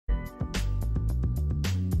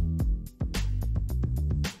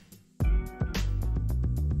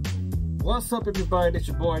What's up, everybody? It's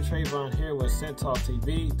your boy Trayvon here with Scent Talk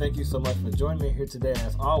TV. Thank you so much for joining me here today.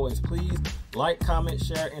 As always, please like, comment,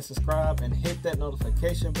 share, and subscribe, and hit that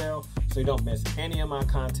notification bell so you don't miss any of my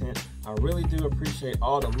content. I really do appreciate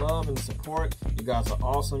all the love and the support. You guys are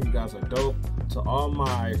awesome. You guys are dope. To all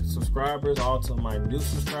my subscribers, all to my new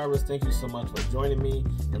subscribers, thank you so much for joining me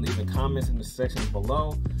and leaving comments in the section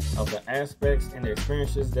below of the aspects and the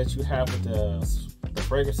experiences that you have with the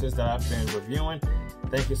fragrances that I've been reviewing.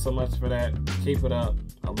 Thank you so much for that. Keep it up.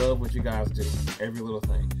 I love what you guys do. Every little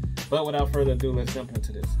thing. But without further ado, let's jump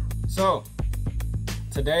into this. So,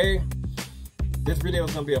 today, this video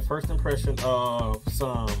is going to be a first impression of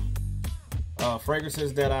some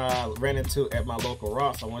fragrances that I ran into at my local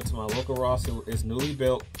Ross. I went to my local Ross. It's newly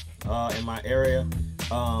built in my area.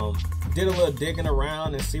 Did a little digging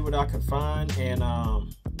around and see what I could find. And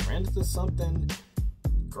ran into something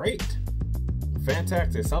great.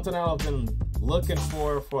 Fantastic. Something I've been looking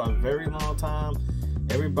for a very long time.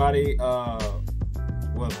 Everybody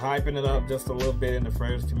was hyping it up just a little bit in the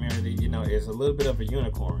fragrance community. You know, it's a little bit of a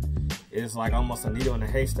unicorn. It's like almost a needle in a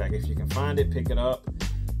haystack. If you can find it, pick it up,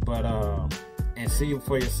 but and see it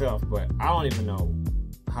for yourself. But I don't even know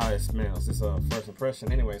how it smells. It's a first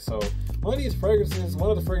impression anyway. So one of the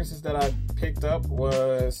fragrances that I picked up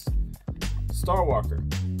was Starwalker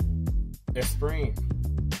Extreme.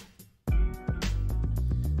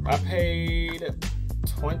 I paid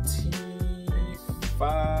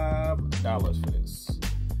 $25 for this.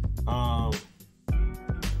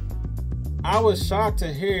 I was shocked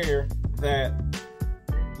to hear that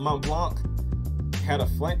Montblanc had a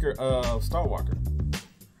flanker of Starwalker.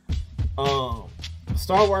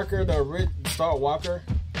 Starwalker,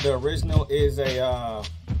 the original is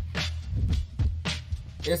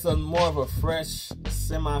it's a more of a fresh,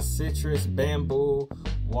 semi-citrus, bamboo,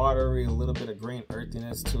 watery, a little bit of green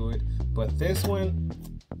earthiness to it. But this one,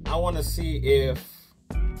 I want to see if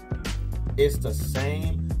it's the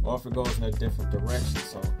same or if it goes in a different direction.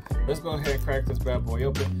 So let's go ahead and crack this bad boy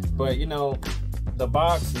open. But you know, the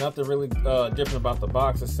box, nothing really different about the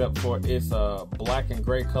box except for it's a black and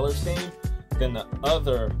gray color scheme than the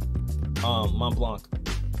other Montblanc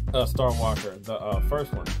Starwalker. The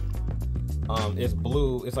first one is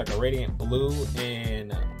blue. It's like a radiant blue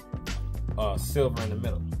and silver in the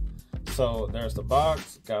middle. So there's the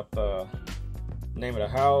box, got the name of the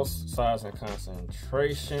house, size and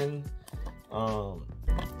concentration.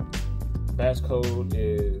 Batch code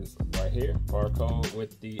is right here, barcode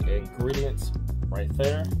with the ingredients right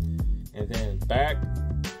there. And then back,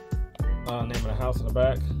 name of the house in the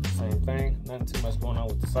back, same thing. Nothing too much going on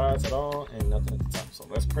with the sides at all, and nothing at the top. So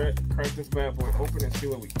let's crack this bad boy open and see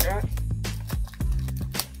what we got.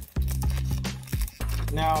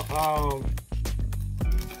 Now,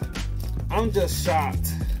 I'm just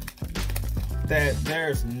shocked that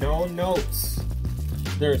there's no notes.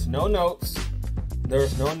 There's no notes.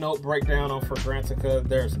 There's no note breakdown on Fragrantica.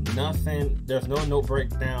 There's nothing. There's no note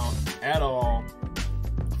breakdown at all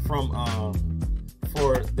from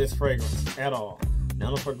for this fragrance at all.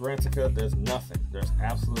 None of Fragrantica. There's nothing. There's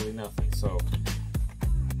absolutely nothing. So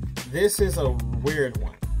this is a weird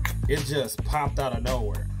one. It just popped out of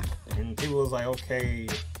nowhere. And people was like, okay,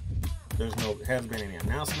 hasn't been any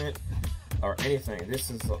announcement or anything. This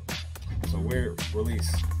is a weird release.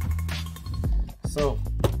 So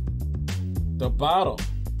the bottle,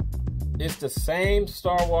 it's the same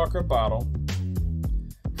Starwalker bottle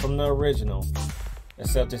from the original,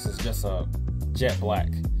 except this is just a jet black.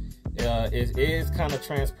 It is kind of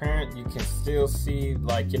transparent. You can still see,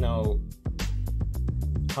 like, you know,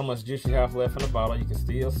 how much juice you have left in the bottle. You can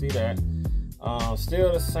still see that.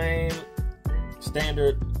 Still the same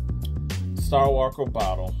standard Starwalker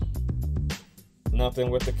bottle.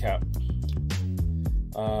 Nothing with the cap.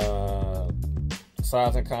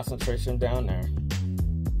 Size and concentration down there.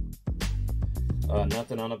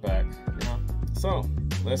 Nothing on the back. You know? So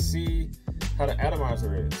let's see how the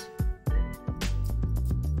atomizer is.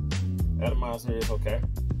 Atomizer is okay.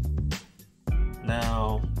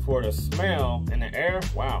 Now for the smell in the air,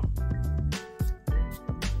 wow.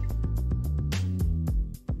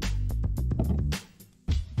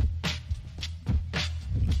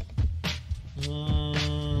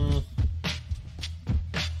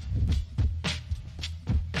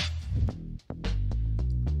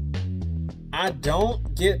 I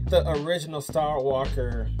don't get the original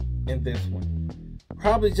Starwalker in this one.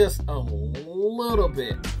 Probably just a little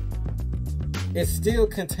bit. It still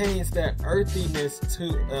contains that earthiness to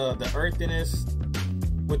the earthiness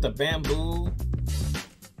with the bamboo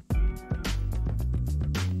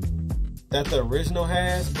that the original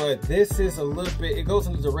has, but this is a little bit, it goes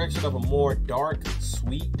in the direction of a more dark,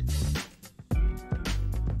 sweet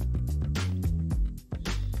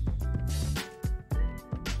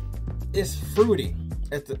it's fruity.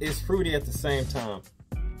 It's fruity at the same time.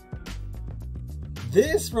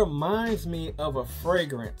 This reminds me of a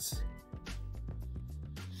fragrance.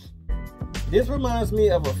 This reminds me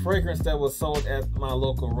of a fragrance that was sold at my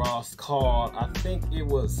local Ross called, I think it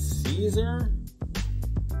was Caesar.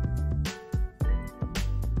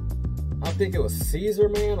 I think it was Caesar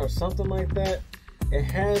Man or something like that. It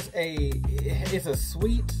has it's a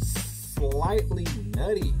sweet, slightly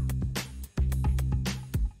nutty,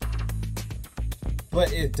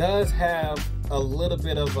 but it does have a little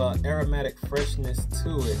bit of aromatic freshness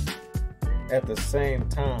to it at the same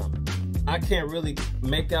time. I can't really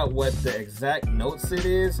make out what the exact notes it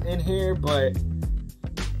is in here, but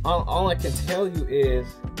all I can tell you is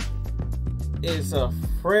it's a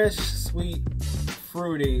fresh, sweet,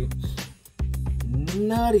 fruity,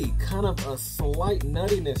 nutty, kind of a slight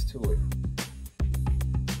nuttiness to it.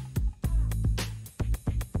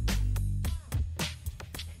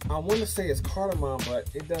 I want to say it's cardamom, but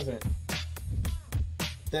it doesn't.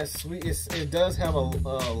 That's sweet. It does have a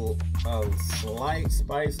slight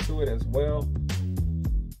spice to it as well.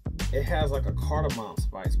 It has like a cardamom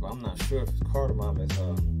spice, but I'm not sure if cardamom is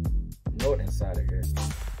a note inside of here.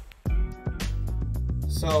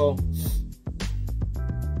 So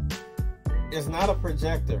it's not a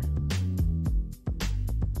projector.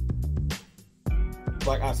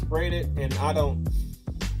 Like, I sprayed it and I don't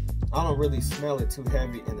really smell it too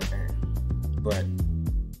heavy in the air. But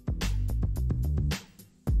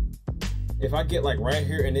if I get like right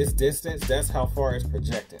here in this distance, that's how far it's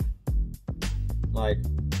projecting. Like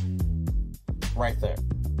right there.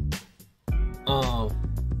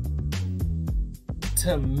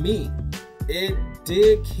 To me, it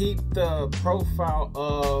did keep the profile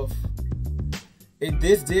of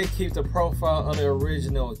this did keep the profile of the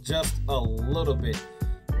original just a little bit.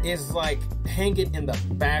 It's like hanging in the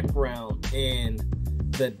background, and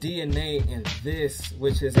the DNA in this,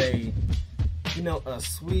 which is a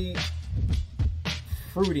sweet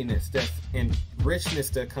fruitiness and richness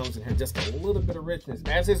that comes in here, just a little bit of richness.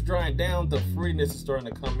 As it's drying down, the fruitiness is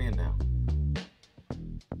starting to come in now.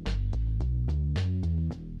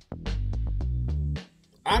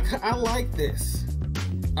 I like this.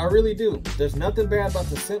 I really do. There's nothing bad about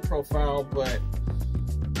the scent profile, but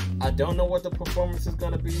I don't know what the performance is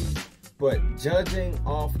going to be. But judging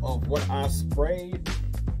off of what I sprayed,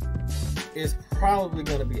 it's probably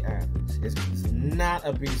going to be average. It's not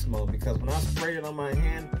a beast mode, because when I sprayed it on my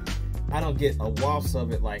hand, I don't get a wafts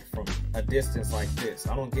of it like from a distance like this.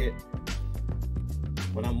 I don't get,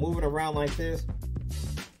 when I'm moving around like this,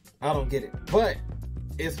 I don't get it. But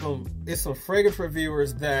it's some fragrance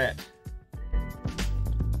reviewers that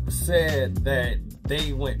said that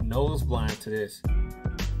they went nose blind to this,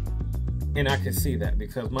 and I can see that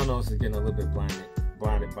because my nose is getting a little bit blinded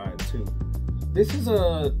by it too. This is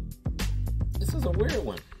a weird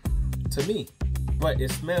one to me, but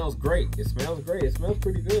it smells great. It smells great. It smells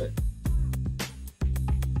pretty good.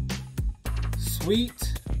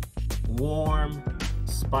 Sweet, warm,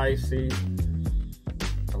 spicy,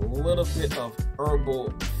 a little bit of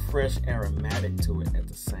herbal, fresh aromatic to it at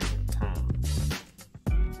the same time.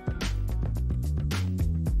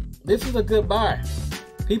 This is a good buy.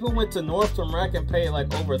 People went to Nordstrom Rack and paid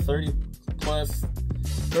like over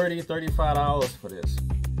 $35 for this.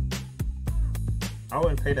 I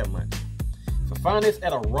wouldn't pay that much. To find this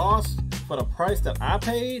at a Ross for the price that I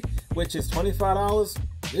paid, which is $25,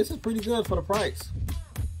 this is pretty good for the price.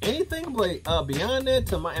 Anything like beyond that,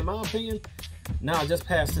 in my opinion, nah, just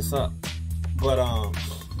pass this up. But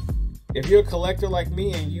if you're a collector like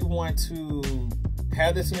me and you want to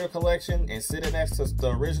have this in your collection and sit it next to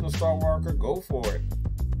the original Starwalker, go for it.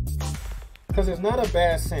 Because it's not a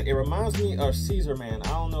bad scent. It reminds me of Caesar Man. I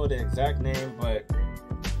don't know the exact name, but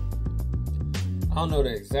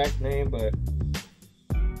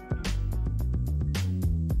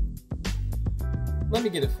let me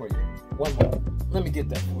get it for you. One more. Let me get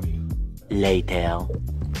that for you. Later.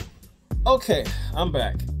 Okay, I'm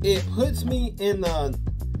back. It puts me in the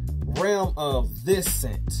realm of this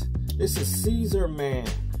scent. This is Caesar Man.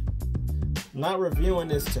 I'm not reviewing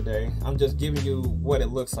this today. I'm just giving you what it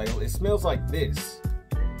looks like. It smells like this.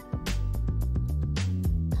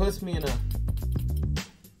 Puts me in a...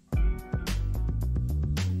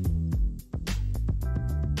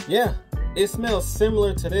 Yeah, it smells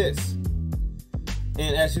similar to this.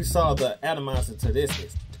 And as you saw, the atomizer to this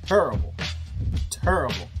is terrible.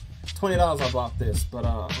 Terrible. $20 I bought this, but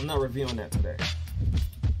I'm not reviewing that today.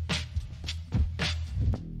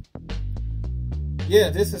 Yeah,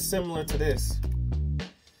 this is similar to this.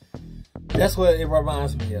 That's what it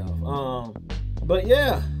reminds me of. But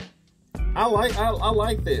yeah, I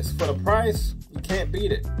like this. For the price, you can't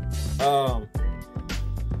beat it.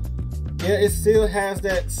 Yeah, it still has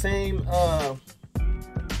that same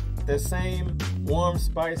warm,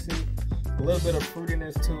 spicy, a little bit of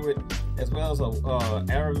fruitiness to it, as well as a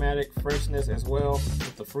aromatic freshness as well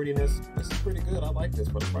with the fruitiness. This is pretty good. I like this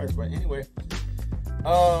for the price. But anyway,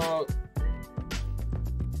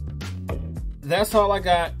 that's all I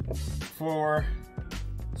got for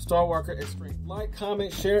Starwalker Extreme. Like,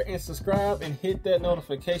 comment, share, and subscribe, and hit that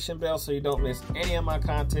notification bell so you don't miss any of my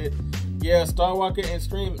content. Yeah, Starwalker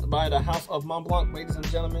Extreme by the House of Montblanc, ladies and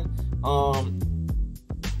gentlemen.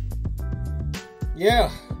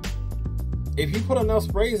 Yeah, if you put enough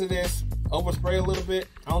sprays of this, overspray a little bit,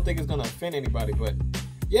 I don't think it's gonna offend anybody. But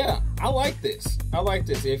yeah, I like this. I like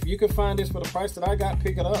this. If you can find this for the price that I got,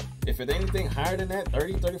 pick it up. If it's anything higher than that,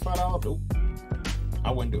 $30, $35, nope,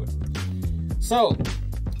 I wouldn't do it. So,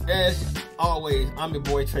 as always, I'm your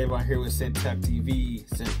boy Trayvon here with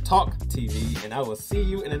Talk TV, and I will see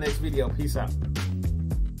you in the next video. Peace out.